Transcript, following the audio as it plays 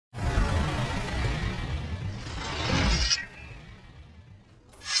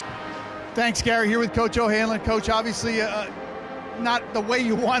Thanks, Gary. Here with Coach O'Hanlon. Coach, obviously not the way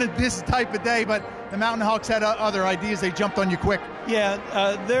you wanted this type of day, but the Mountain Hawks had other ideas. They jumped on you quick. Yeah,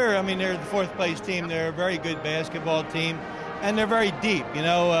 they're the fourth place team. They're a very good basketball team, and they're very deep,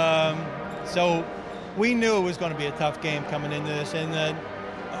 so we knew it was going to be a tough game coming into this, and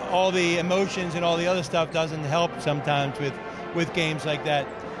all the emotions and all the other stuff doesn't help sometimes with games like that.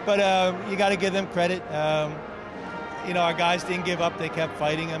 But you got to give them credit. Our guys didn't give up. They kept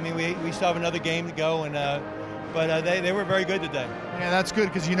fighting. I mean, we still have another game to go, but they were very good today. Yeah, that's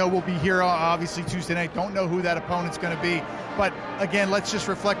good because, we'll be here obviously Tuesday night. Don't know who that opponent's going to be. But, again, let's just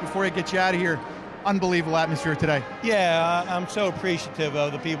reflect before I get you out of here. Unbelievable atmosphere today. Yeah, I'm so appreciative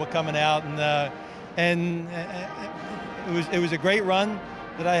of the people coming out, and it was a great run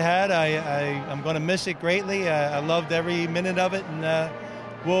that I had. I'm going to miss it greatly. I loved every minute of it, and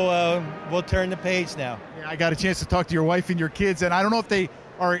we'll turn the page now. Yeah, I got a chance to talk to your wife and your kids, and I don't know if they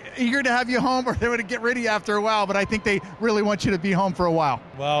are eager to have you home or they want to get rid of you after a while, but I think they really want you to be home for a while.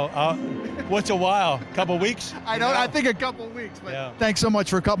 Well, what's a while? A couple weeks? I think a couple weeks. But yeah. Thanks so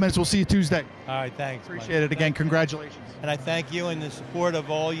much for a couple minutes. We'll see you Tuesday. All right, thanks. Appreciate it again. Congratulations. And I thank you and the support of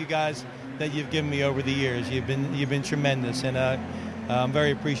all you guys that you've given me over the years. You've been tremendous, and I'm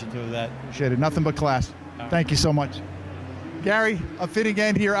very appreciative of that. Appreciate it. Nothing but class. Thank you so much. Gary, a fitting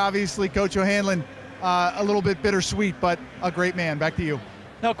end here, obviously. Coach O'Hanlon, a little bit bittersweet, but a great man. Back to you.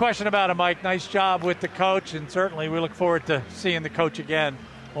 No question about it, Mike. Nice job with the coach, and certainly we look forward to seeing the coach again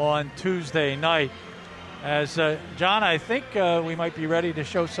on Tuesday night. As John, I think we might be ready to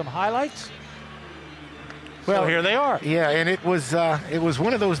show some highlights. Well, so here they are. Yeah, and it was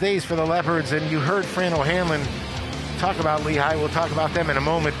one of those days for the Leopards, and you heard Fran O'Hanlon talk about Lehigh. We'll talk about them in a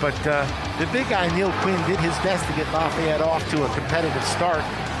moment, but the big guy, Neil Quinn, did his best to get Lafayette off to a competitive start.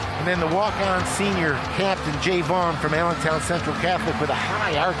 And then the walk-on senior captain, Jay Vaughn from Allentown Central Catholic, with a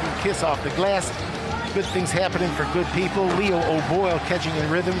high arcing kiss off the glass. Good things happening for good people. Leo O'Boyle catching in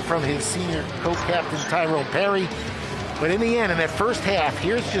rhythm from his senior co-captain, Tyrone Perry. But in the end, in that first half,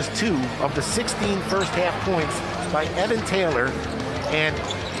 here's just 2 of the 16 first-half points by Evan Taylor. And,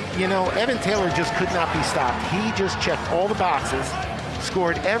 Evan Taylor just could not be stopped. He just checked all the boxes,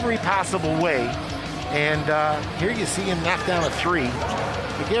 scored every possible way. And here you see him knock down a 3.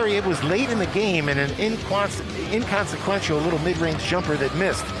 But Gary, it was late in the game, and an inconsequential little mid-range jumper that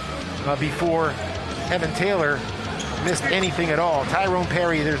missed before Evan Taylor missed anything at all. Tyrone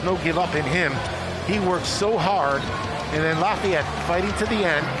Perry, there's no give up in him. He worked so hard, and then Lafayette fighting to the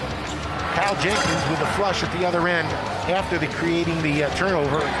end. Kyle Jenkins with a flush at the other end after creating the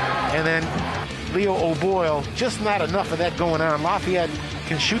turnover. And then Leo O'Boyle, just not enough of that going on. Lafayette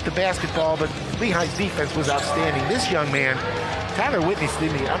can shoot the basketball, but Lehigh's defense was outstanding. This young man, Tyler Whitney,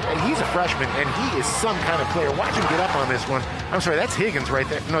 he's a freshman, and he is some kind of player. Watch him get up on this one. I'm sorry, that's Higgins right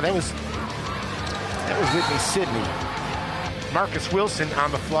there. No, that was Whitney Sidney. Marcus Wilson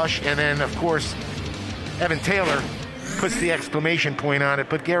on the flush, and then, of course, Evan Taylor puts the exclamation point on it.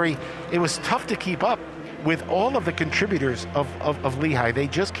 But, Gary, it was tough to keep up with all of the contributors of Lehigh. They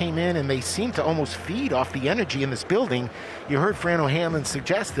just came in, and they seemed to almost feed off the energy in this building. You heard Fran O'Hanlon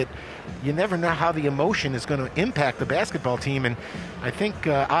suggest that you never know how the emotion is going to impact the basketball team, and I think,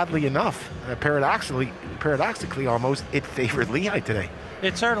 oddly enough, paradoxically almost, it favored Lehigh today.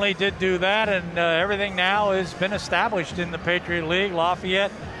 It certainly did do that, and everything now has been established in the Patriot League.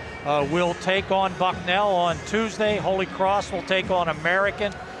 Lafayette will take on Bucknell on Tuesday. Holy Cross will take on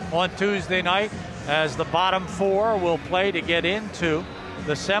American on Tuesday night, as the bottom 4 will play to get into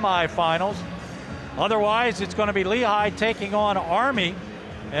the semifinals. Otherwise, it's going to be Lehigh taking on Army,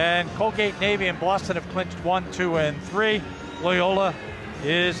 and Colgate, Navy, and Boston have clinched 1, 2, and 3. Loyola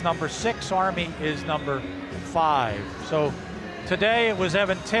is number 6. Army is number 5. So today it was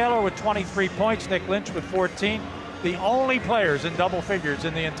Evan Taylor with 23 points, Nick Lynch with 14. The only players in double figures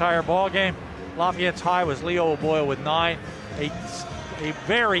in the entire ball game. Lafayette's high was Leo O'Boyle with 9. A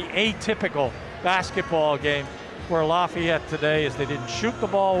very atypical basketball game for Lafayette today, as they didn't shoot the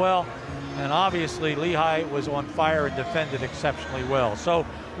ball well, and obviously Lehigh was on fire and defended exceptionally well. So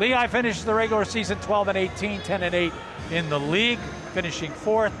Lehigh finishes the regular season 12-18, 10-8 in the league, finishing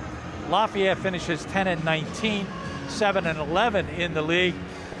 4th. Lafayette finishes 10-19, 7-11 in the league,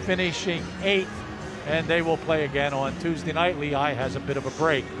 finishing 8th, and they will play again on Tuesday night. Lehigh has a bit of a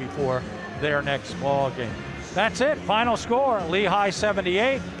break before their next ball game. That's it. Final score, Lehigh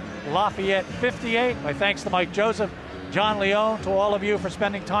 78, Lafayette 58. My thanks to Mike Joseph, John Leone, to all of you for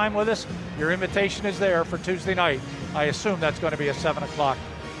spending time with us. Your invitation is there for Tuesday night. I assume that's going to be a 7 o'clock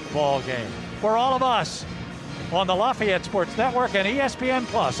ball game. For all of us on the Lafayette Sports Network and ESPN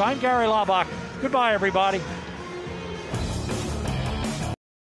Plus, I'm Gary Laubach. Goodbye, everybody.